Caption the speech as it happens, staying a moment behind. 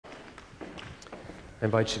I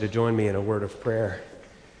invite you to join me in a word of prayer.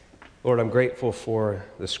 Lord, I'm grateful for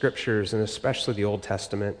the scriptures and especially the Old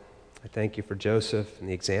Testament. I thank you for Joseph and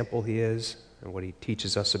the example he is and what he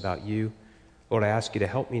teaches us about you. Lord, I ask you to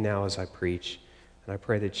help me now as I preach, and I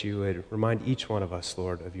pray that you would remind each one of us,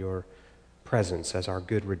 Lord, of your presence as our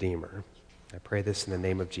good Redeemer. I pray this in the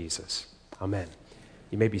name of Jesus. Amen.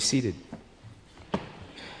 You may be seated.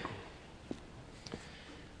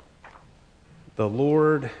 The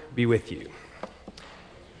Lord be with you.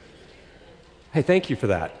 Hey, thank you for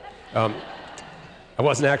that. I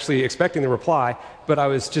wasn't actually expecting the reply, but I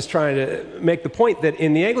was just trying to make the point that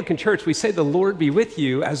in the Anglican Church, we say the Lord be with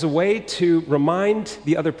you as a way to remind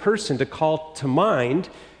the other person to call to mind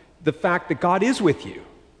the fact that God is with you.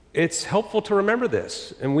 It's helpful to remember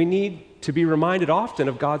this, and we need to be reminded often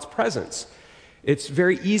of God's presence. It's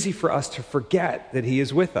very easy for us to forget that He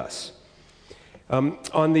is with us.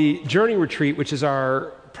 On the Journey Retreat, which is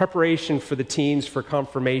our preparation for the teens for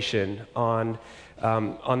confirmation on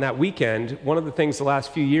that weekend, one of the things the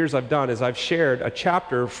last few years I've done is I've shared a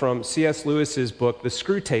chapter from C.S. Lewis's book, The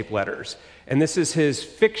Screwtape Letters. And this is his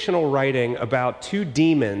fictional writing about two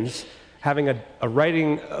demons having a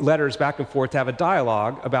writing letters back and forth to have a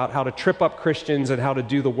dialogue about how to trip up Christians and how to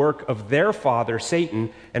do the work of their father, Satan,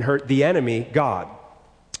 and hurt the enemy, God,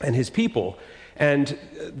 and his people. And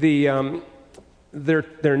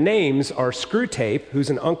their names are Screwtape,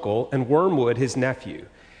 who's an uncle, and Wormwood, his nephew.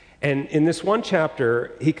 And in this one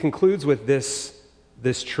chapter, he concludes with this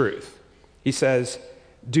truth. He says,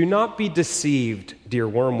 "Do not be deceived, dear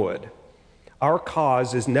Wormwood. Our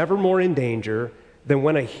cause is never more in danger than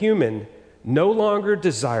when a human, no longer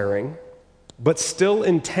desiring, but still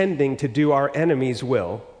intending to do our enemy's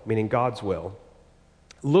will," meaning God's will,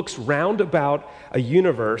 "looks round about a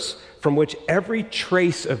universe from which every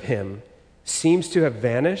trace of him seems to have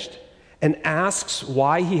vanished, and asks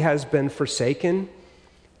why he has been forsaken,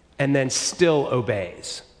 and then still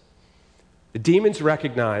obeys." The demons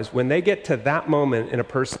recognize when they get to that moment in a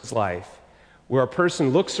person's life where a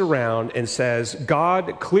person looks around and says,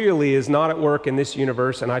 God clearly is not at work in this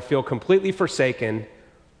universe and I feel completely forsaken,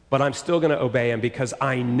 but I'm still going to obey him because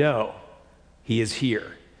I know he is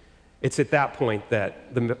here. It's at that point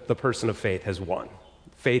that the person of faith has won.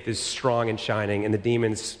 Faith is strong and shining, and the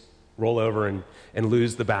demons roll over and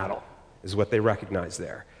lose the battle, is what they recognize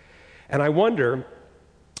there. And I wonder,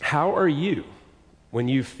 how are you when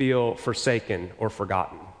you feel forsaken or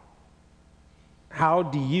forgotten? How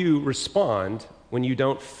do you respond when you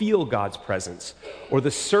don't feel God's presence, or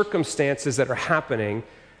the circumstances that are happening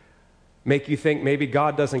make you think maybe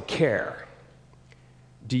God doesn't care?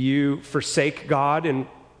 Do you forsake God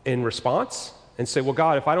in response and say, well,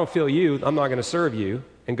 God, if I don't feel you, I'm not going to serve you,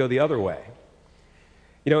 and go the other way?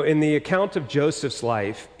 You know, in the account of Joseph's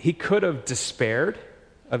life, he could have despaired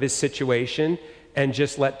of his situation and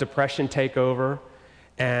just let depression take over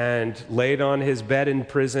and laid on his bed in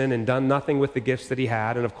prison and done nothing with the gifts that he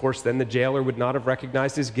had. And of course, then the jailer would not have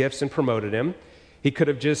recognized his gifts and promoted him. He could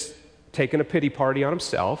have just taken a pity party on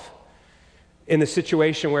himself. In the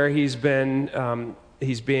situation where he's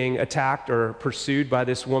being attacked or pursued by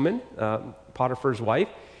this woman, Potiphar's wife,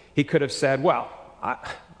 he could have said, well,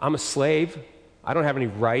 I'm a slave. I don't have any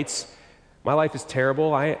rights. My life is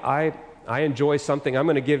terrible. I enjoy something. I'm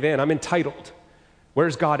going to give in. I'm entitled.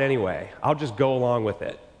 Where's God anyway? I'll just go along with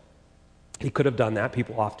it. He could have done that.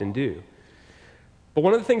 People often do. But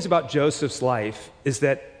one of the things about Joseph's life is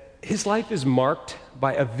that his life is marked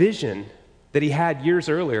by a vision that he had years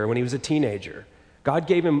earlier when he was a teenager. God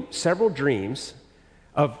gave him several dreams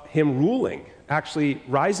of him ruling, actually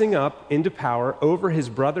rising up into power over his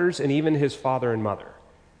brothers and even his father and mother,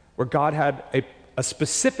 where God had a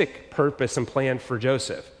specific purpose and plan for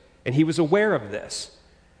Joseph, and he was aware of this.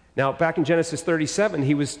 Now, back in Genesis 37,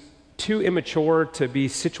 he was too immature to be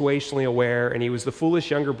situationally aware, and he was the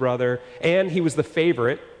foolish younger brother, and he was the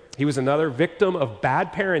favorite. He was another victim of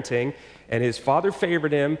bad parenting, and his father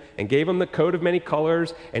favored him and gave him the coat of many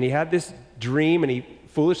colors, and he had this dream, and he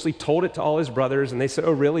foolishly told it to all his brothers, and they said,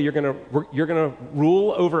 oh, really? You're gonna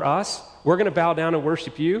rule over us? We're going to bow down and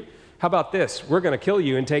worship you? How about this? We're going to kill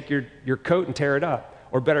you and take your coat and tear it up.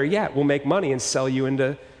 Or better yet, we'll make money and sell you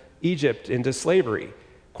into Egypt, into slavery.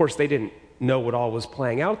 Of course, they didn't know what all was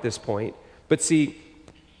playing out at this point. But see,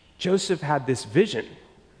 Joseph had this vision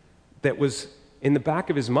that was in the back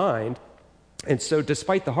of his mind. And so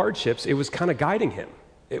despite the hardships, it was kind of guiding him.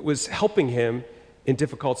 It was helping him in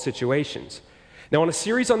difficult situations. Now, on a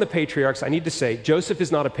series on the patriarchs, I need to say, Joseph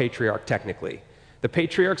is not a patriarch technically. The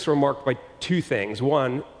patriarchs were marked by two things.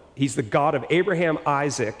 One, he's the God of Abraham,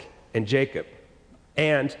 Isaac, and Jacob.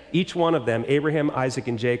 And each one of them, Abraham, Isaac,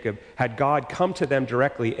 and Jacob, had God come to them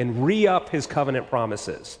directly and re-up his covenant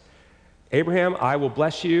promises. Abraham, I will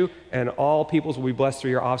bless you, and all peoples will be blessed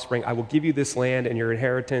through your offspring. I will give you this land and your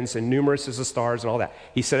inheritance, and numerous as the stars and all that.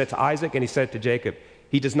 He said it to Isaac, and he said it to Jacob.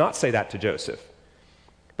 He does not say that to Joseph.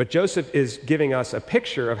 But Joseph is giving us a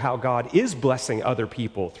picture of how God is blessing other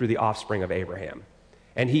people through the offspring of Abraham.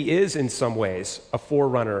 And he is, in some ways, a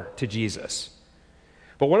forerunner to Jesus.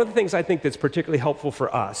 But one of the things I think that's particularly helpful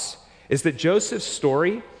for us is that Joseph's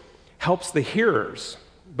story helps the hearers,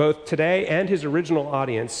 both today and his original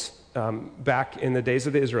audience back in the days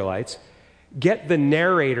of the Israelites, get the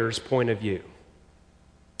narrator's point of view.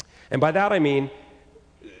 And by that I mean,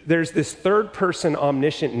 there's this third-person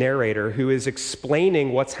omniscient narrator who is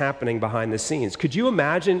explaining what's happening behind the scenes. Could you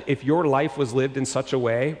imagine if your life was lived in such a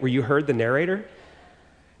way where you heard the narrator?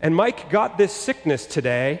 And Mike got this sickness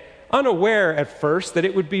today, unaware at first that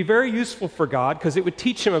it would be very useful for God because it would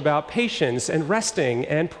teach him about patience and resting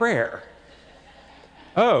and prayer.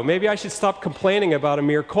 Oh, maybe I should stop complaining about a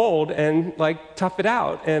mere cold and tough it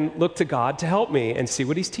out and look to God to help me and see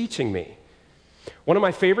what he's teaching me. One of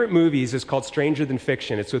my favorite movies is called Stranger Than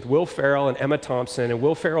Fiction. It's with Will Ferrell and Emma Thompson, and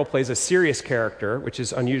Will Ferrell plays a serious character, which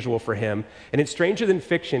is unusual for him. And in Stranger Than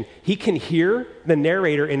Fiction, he can hear the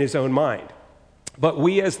narrator in his own mind. But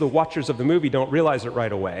we, as the watchers of the movie, don't realize it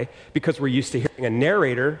right away because we're used to hearing a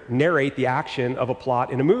narrator narrate the action of a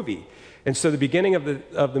plot in a movie. And so the beginning of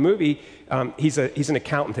the movie, he's an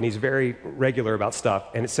accountant and he's very regular about stuff.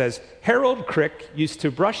 And it says, Harold Crick used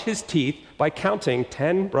to brush his teeth by counting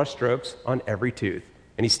 10 brushstrokes on every tooth.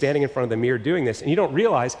 And he's standing in front of the mirror doing this. And you don't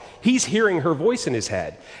realize he's hearing her voice in his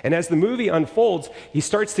head. And as the movie unfolds, he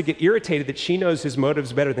starts to get irritated that she knows his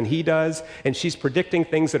motives better than he does. And she's predicting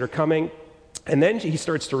things that are coming. And then he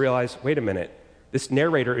starts to realize, wait a minute, this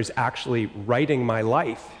narrator is actually writing my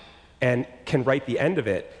life and can write the end of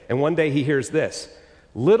it. And one day he hears this.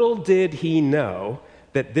 Little did he know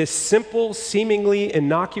that this simple, seemingly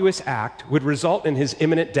innocuous act would result in his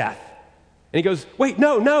imminent death. And he goes, wait,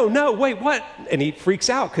 no, wait, what? And he freaks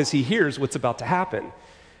out because he hears what's about to happen.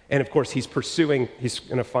 And of course, he's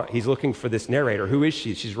looking for this narrator. Who is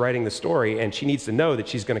she? She's writing the story, and she needs to know that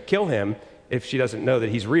she's going to kill him if she doesn't know that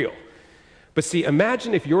he's real. But see,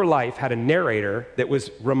 imagine if your life had a narrator that was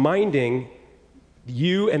reminding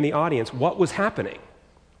you and the audience what was happening,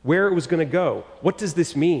 where it was going to go. What does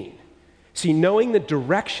this mean? See, knowing the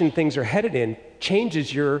direction things are headed in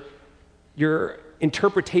changes your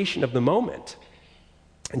interpretation of the moment.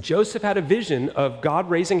 And Joseph had a vision of God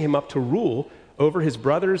raising him up to rule over his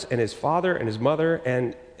brothers and his father and his mother,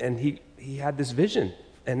 and he had this vision,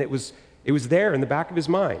 and it was there in the back of his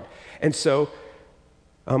mind. And so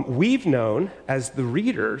we've known as the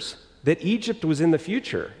readers that Egypt was in the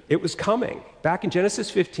future. It was coming. Back in Genesis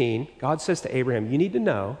 15, God says to Abraham, you need to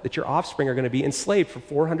know that your offspring are going to be enslaved for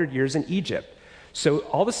 400 years in Egypt. So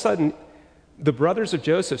all of a sudden, the brothers of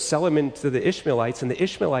Joseph sell him into the Ishmaelites, and the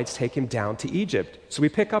Ishmaelites take him down to Egypt. So we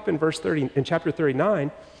pick up in chapter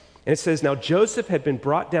 39, and it says, now Joseph had been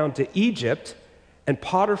brought down to Egypt, and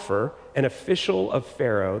Potiphar, an official of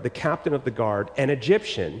Pharaoh, the captain of the guard, an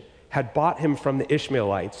Egyptian, had bought him from the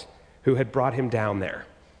Ishmaelites who had brought him down there.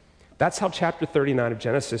 That's how chapter 39 of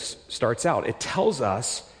Genesis starts out. It tells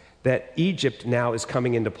us that Egypt now is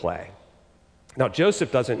coming into play. Now,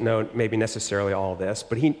 Joseph doesn't know maybe necessarily all of this,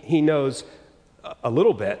 but he knows a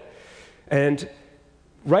little bit. And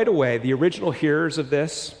right away, the original hearers of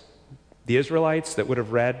this, the Israelites that would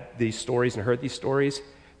have read these stories and heard these stories,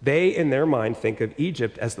 they, in their mind, think of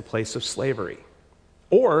Egypt as the place of slavery,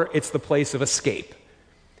 or it's the place of escape.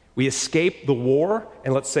 We escape the war,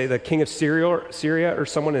 and let's say the king of Syria or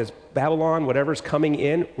someone is Babylon, whatever's coming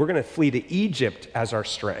in, we're going to flee to Egypt as our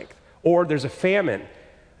strength. Or there's a famine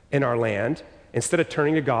in our land. Instead of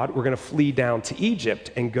turning to God, we're going to flee down to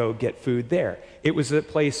Egypt and go get food there. It was a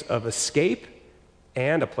place of escape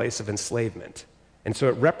and a place of enslavement. And so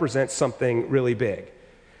it represents something really big.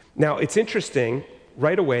 Now, it's interesting,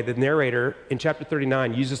 right away, the narrator in chapter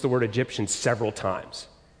 39 uses the word Egyptian several times.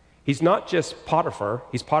 He's not just Potiphar,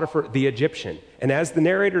 he's Potiphar the Egyptian. And as the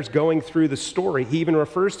narrator's going through the story, he even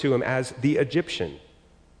refers to him as the Egyptian.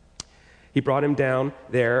 He brought him down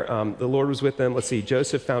there. The Lord was with them. Let's see,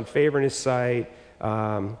 Joseph found favor in his sight.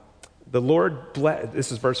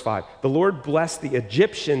 This is verse 5. The Lord blessed the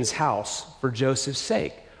Egyptian's house for Joseph's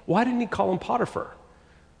sake. Why didn't he call him Potiphar?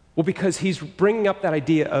 Well, because he's bringing up that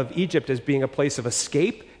idea of Egypt as being a place of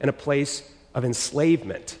escape and a place of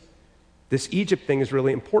enslavement. This Egypt thing is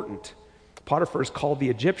really important. Potiphar is called the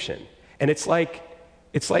Egyptian. And it's like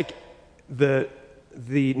the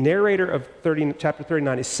narrator of chapter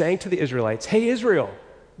 39 is saying to the Israelites, hey, Israel,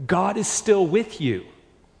 God is still with you.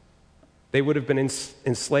 They would have been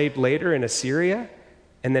enslaved later in Assyria,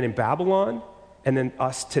 and then in Babylon, and then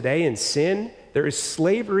us today in sin. There is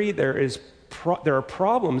slavery, there are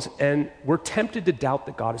problems, and we're tempted to doubt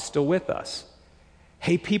that God is still with us.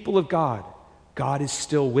 Hey, people of God, God is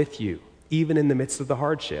still with you, even in the midst of the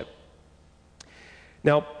hardship.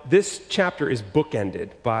 Now, this chapter is bookended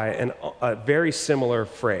by a very similar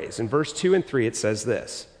phrase. In verse 2 and 3, it says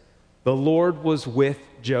this: the Lord was with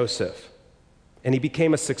Joseph, and he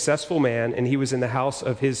became a successful man, and he was in the house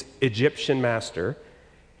of his Egyptian master.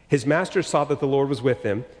 His master saw that the Lord was with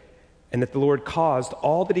him, and that the Lord caused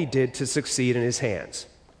all that he did to succeed in his hands.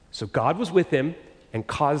 So God was with him and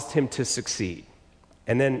caused him to succeed.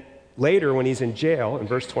 And then later, when he's in jail, in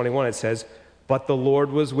verse 21, it says, but the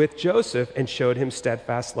Lord was with Joseph and showed him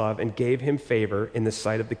steadfast love and gave him favor in the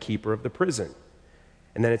sight of the keeper of the prison.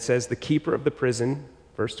 And then it says, the keeper of the prison,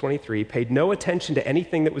 verse 23, paid no attention to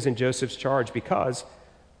anything that was in Joseph's charge because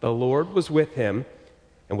the Lord was with him,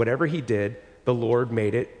 and whatever he did, the Lord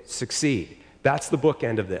made it succeed. That's the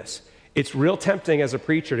bookend of this. It's real tempting as a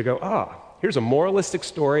preacher to go, here's a moralistic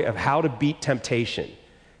story of how to beat temptation.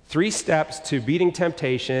 3 steps to beating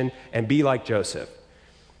temptation and be like Joseph.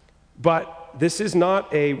 But this is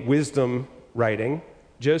not a wisdom writing.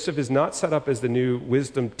 Joseph is not set up as the new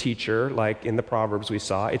wisdom teacher like in the Proverbs we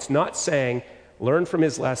saw. It's not saying, learn from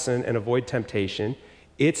his lesson and avoid temptation.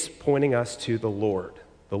 It's pointing us to the Lord,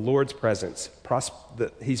 the Lord's presence.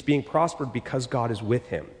 He's being prospered because God is with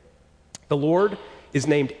him. The Lord is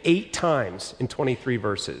named 8 times in 23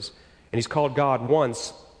 verses, and he's called God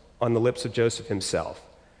once on the lips of Joseph himself.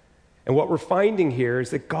 And what we're finding here is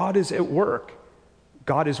that God is at work.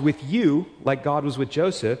 God is with you like God was with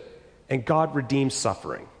Joseph, and God redeems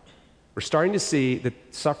suffering. We're starting to see that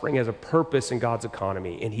suffering has a purpose in God's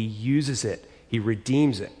economy, and he uses it. He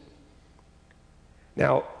redeems it.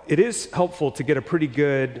 Now, it is helpful to get a pretty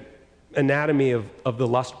good anatomy of the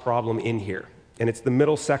lust problem in here, and it's the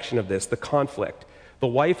middle section of this, the conflict. The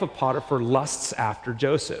wife of Potiphar lusts after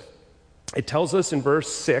Joseph. It tells us in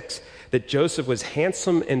verse 6 that Joseph was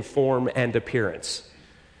handsome in form and appearance.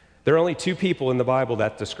 There are only 2 people in the Bible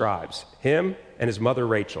that describes, him and his mother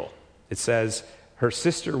Rachel. It says her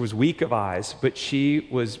sister was weak of eyes, but she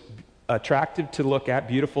was attractive to look at,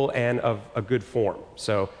 beautiful, and of a good form.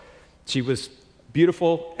 So she was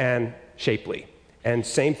beautiful and shapely. And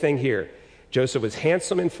same thing here. Joseph was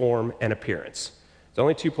handsome in form and appearance. There's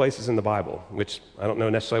only 2 places in the Bible, which I don't know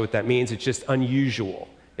necessarily what that means. It's just unusual.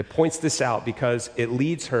 It points this out because it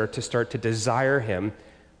leads her to start to desire him,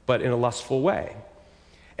 but in a lustful way.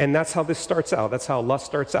 And that's how this starts out. That's how lust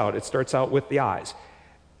starts out. It starts out with the eyes.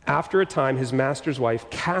 After a time, his master's wife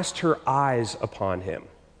cast her eyes upon him,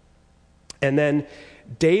 and then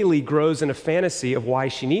daily grows in a fantasy of why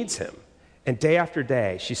she needs him. And day after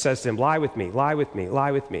day, she says to him, lie with me, lie with me,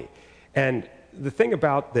 lie with me. And the thing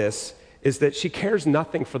about this is that she cares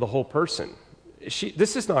nothing for the whole person.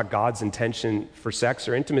 This is not God's intention for sex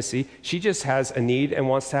or intimacy. She just has a need and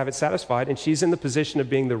wants to have it satisfied, and she's in the position of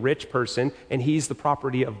being the rich person, and he's the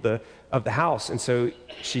property of the house, and so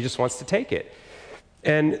she just wants to take it.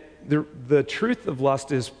 And the truth of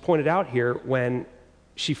lust is pointed out here when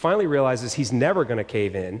she finally realizes he's never going to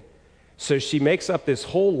cave in, so she makes up this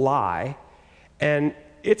whole lie, and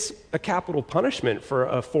it's a capital punishment for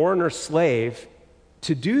a foreigner slave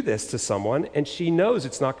to do this to someone, and she knows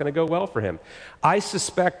it's not going to go well for him. I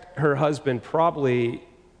suspect her husband probably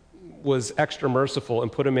was extra merciful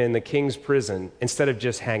and put him in the king's prison instead of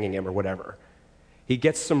just hanging him or whatever. He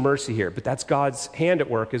gets some mercy here, but that's God's hand at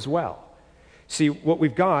work as well. See, what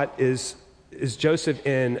we've got is Joseph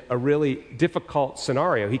in a really difficult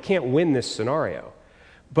scenario. He can't win this scenario.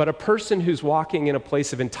 But a person who's walking in a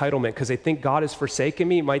place of entitlement because they think God has forsaken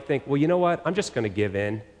me might think, well, you know what? I'm just going to give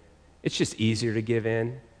in. It's just easier to give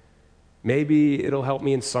in. Maybe it'll help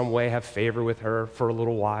me in some way have favor with her for a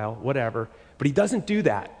little while, whatever. But he doesn't do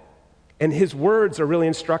that. And his words are really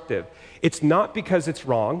instructive. It's not because it's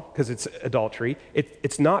wrong, because it's adultery.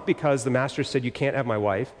 It's not because the master said you can't have my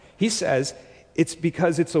wife. He says it's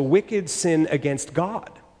because it's a wicked sin against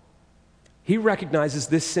God. He recognizes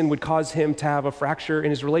this sin would cause him to have a fracture in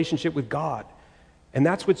his relationship with God. And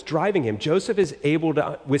that's what's driving him. Joseph is able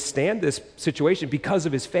to withstand this situation because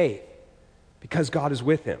of his faith, because God is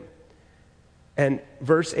with him. And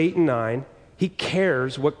verse 8 and 9, he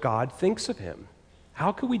cares what God thinks of him.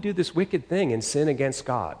 How could we do this wicked thing and sin against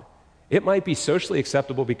God? It might be socially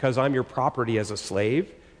acceptable because I'm your property as a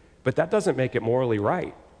slave, but that doesn't make it morally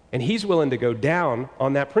right. And he's willing to go down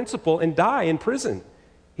on that principle and die in prison.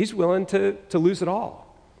 He's willing to lose it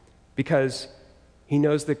all because he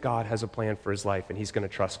knows that God has a plan for his life and he's going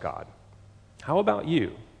to trust God. How about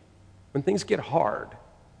you? when things get hard,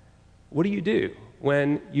 what do?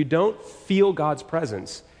 When you don't feel God's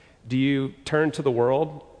presence, do you turn to the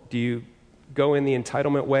world? Do you go in the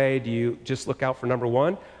entitlement way? Do you just look out for number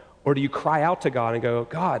one? Or do you cry out to God and go,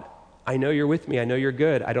 God, I know you're with me. I know you're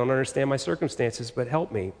good. I don't understand my circumstances, but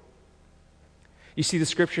help me. You see, the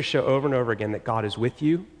scriptures show over and over again that God is with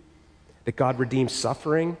you, that God redeems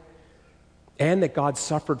suffering, and that God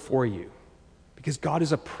suffered for you. Because God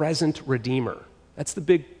is a present redeemer. That's the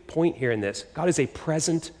big point here in this. God is a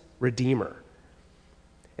present redeemer.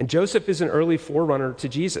 And Joseph is an early forerunner to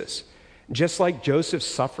Jesus. Just like Joseph's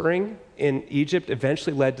suffering in Egypt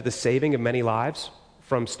eventually led to the saving of many lives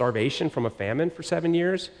from starvation, from a famine for 7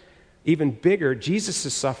 years, even bigger,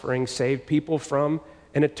 Jesus' suffering saved people from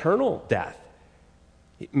an eternal death.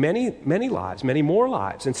 Many lives, many more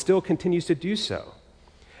lives, and still continues to do so.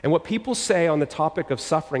 And what people say on the topic of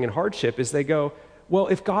suffering and hardship is they go, well,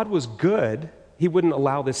 if God was good, he wouldn't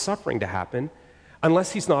allow this suffering to happen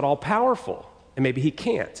unless he's not all powerful. And maybe he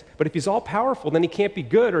can't. But if he's all powerful, then he can't be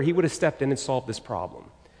good, or he would have stepped in and solved this problem.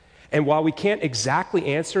 And while we can't exactly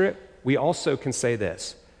answer it, we also can say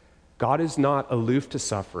this: God is not aloof to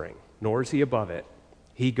suffering, nor is he above it.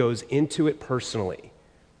 He goes into it personally.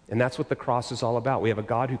 And that's what the cross is all about. We have a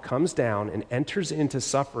God who comes down and enters into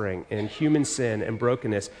suffering and human sin and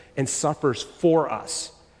brokenness and suffers for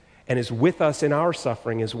us and is with us in our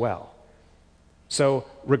suffering as well. So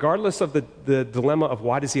regardless of the dilemma of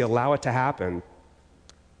why does he allow it to happen,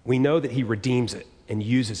 we know that he redeems it and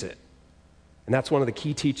uses it. And that's one of the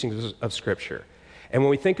key teachings of Scripture. And when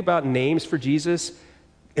we think about names for Jesus,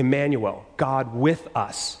 Emmanuel, God with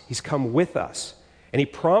us. He's come with us. And he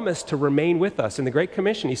promised to remain with us. In the Great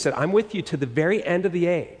Commission, he said, I'm with you to the very end of the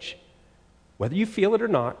age. Whether you feel it or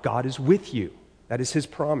not, God is with you. That is his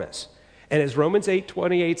promise. And as Romans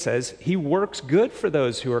 8:28 says, he works good for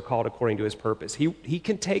those who are called according to his purpose. He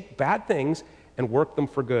can take bad things and work them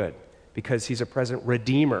for good because he's a present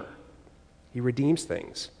redeemer. He redeems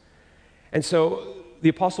things. And so the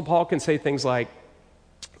Apostle Paul can say things like,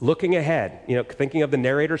 looking ahead, thinking of the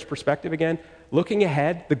narrator's perspective again, looking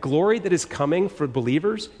ahead, the glory that is coming for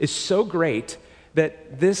believers is so great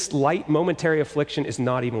that this light momentary affliction is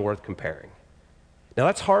not even worth comparing. Now,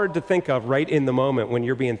 that's hard to think of right in the moment when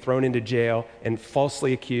you're being thrown into jail and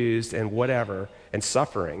falsely accused and whatever and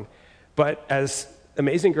suffering. But as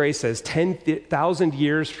Amazing Grace says, 10,000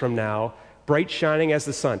 years from now, bright shining as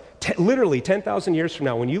the sun, literally 10,000 years from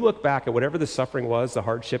now, when you look back at whatever the suffering was, the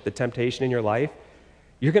hardship, the temptation in your life,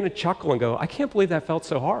 you're going to chuckle and go, I can't believe that felt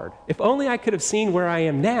so hard. If only I could have seen where I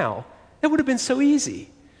am now, that would have been so easy.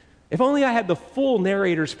 If only I had the full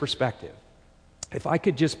narrator's perspective. If I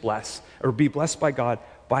could just bless or be blessed by God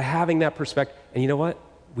by having that perspective. And you know what?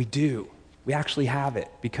 We do. We actually have it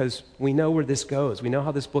because we know where this goes. We know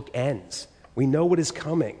how this book ends. We know what is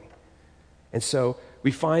coming. And so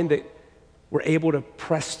we find that we're able to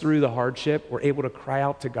press through the hardship. We're able to cry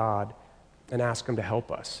out to God and ask him to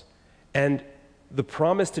help us. And the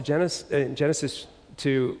promise to Genesis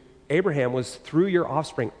to Abraham was through your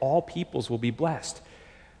offspring, all peoples will be blessed.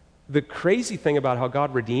 The crazy thing about how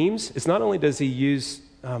God redeems is not only does he use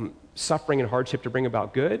suffering and hardship to bring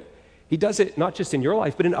about good, he does it not just in your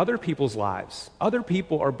life, but in other people's lives. Other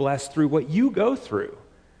people are blessed through what you go through.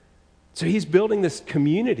 So he's building this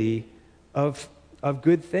community of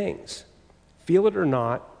good things. Feel it or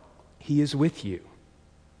not, he is with you.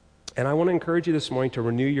 And I want to encourage you this morning to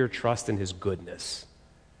renew your trust in his goodness.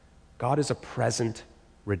 God is a present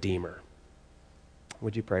redeemer.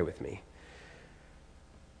 Would you pray with me?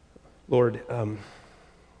 Lord,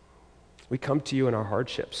 we come to you in our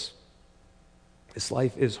hardships. This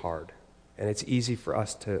life is hard, and it's easy for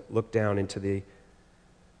us to look down into the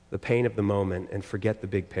pain of the moment and forget the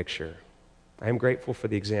big picture. I am grateful for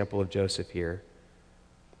the example of Joseph here,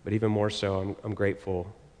 but even more so, I'm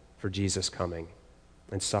grateful for Jesus coming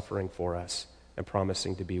and suffering for us and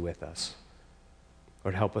promising to be with us.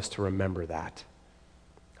 Lord, help us to remember that.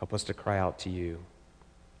 Help us to cry out to you.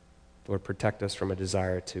 Lord, protect us from a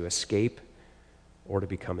desire to escape or to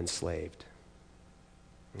become enslaved.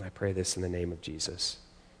 And I pray this in the name of Jesus.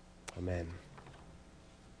 Amen.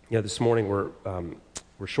 This morning we're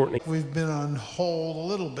shortening. We've been on hold a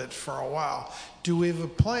little bit for a while. Do we have a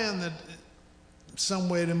plan that some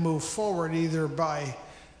way to move forward, either by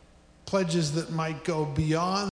pledges that might go beyond